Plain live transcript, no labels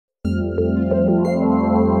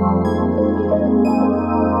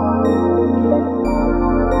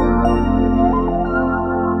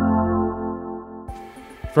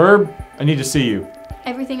Ferb, I need to see you.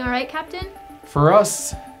 Everything alright, Captain? For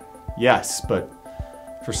us, yes, but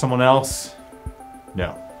for someone else,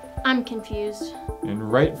 no. I'm confused.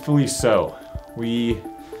 And rightfully so. We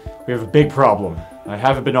have a big problem. I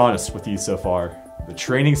haven't been honest with you so far. The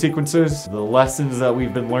training sequences, the lessons that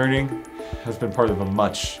we've been learning, has been part of a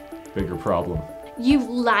much bigger problem. You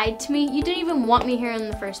lied to me? You didn't even want me here in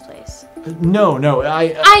the first place. No,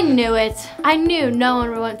 I knew it. I knew no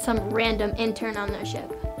one would want some random intern on their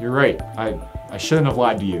ship. You're right. I shouldn't have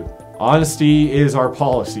lied to you. Honesty is our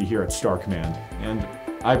policy here at Star Command, and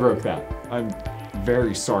I broke that. I'm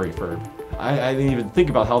very sorry, Ferb. I didn't even think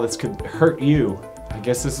about how this could hurt you. I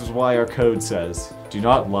guess this is why our code says, do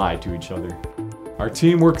not lie to each other. Our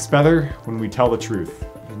team works better when we tell the truth,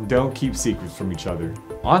 and don't keep secrets from each other.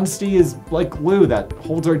 Honesty is like glue that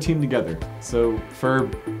holds our team together. So,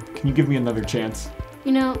 Ferb, can you give me another chance?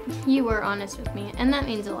 You know, you were honest with me, and that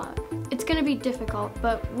means a lot. It's gonna be difficult,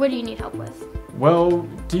 but what do you need help with? Well,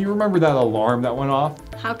 do you remember that alarm that went off?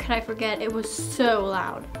 How could I forget? It was so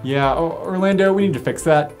loud. Yeah, Orlando, we need to fix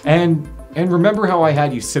that. And remember how I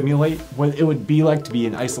had you simulate what it would be like to be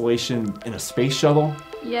in isolation in a space shuttle?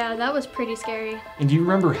 Yeah, that was pretty scary. And do you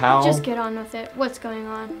remember how... Just get on with it. What's going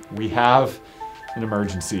on? We have an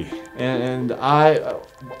emergency. And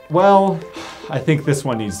well, I think this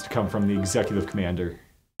one needs to come from the executive commander.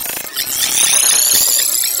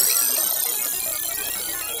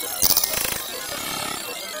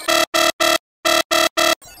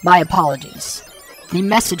 My apologies. The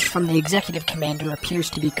message from the executive commander appears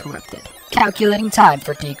to be corrupted. Calculating time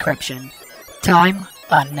for decryption. Time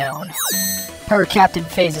unknown. Per Captain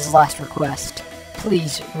Phase's last request,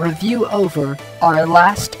 please review over our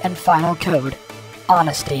last and final code.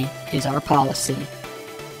 Honesty is our policy.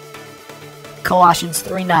 Colossians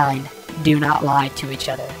 3:9. Do not lie to each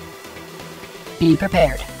other. Be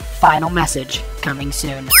prepared. Final message coming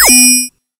soon.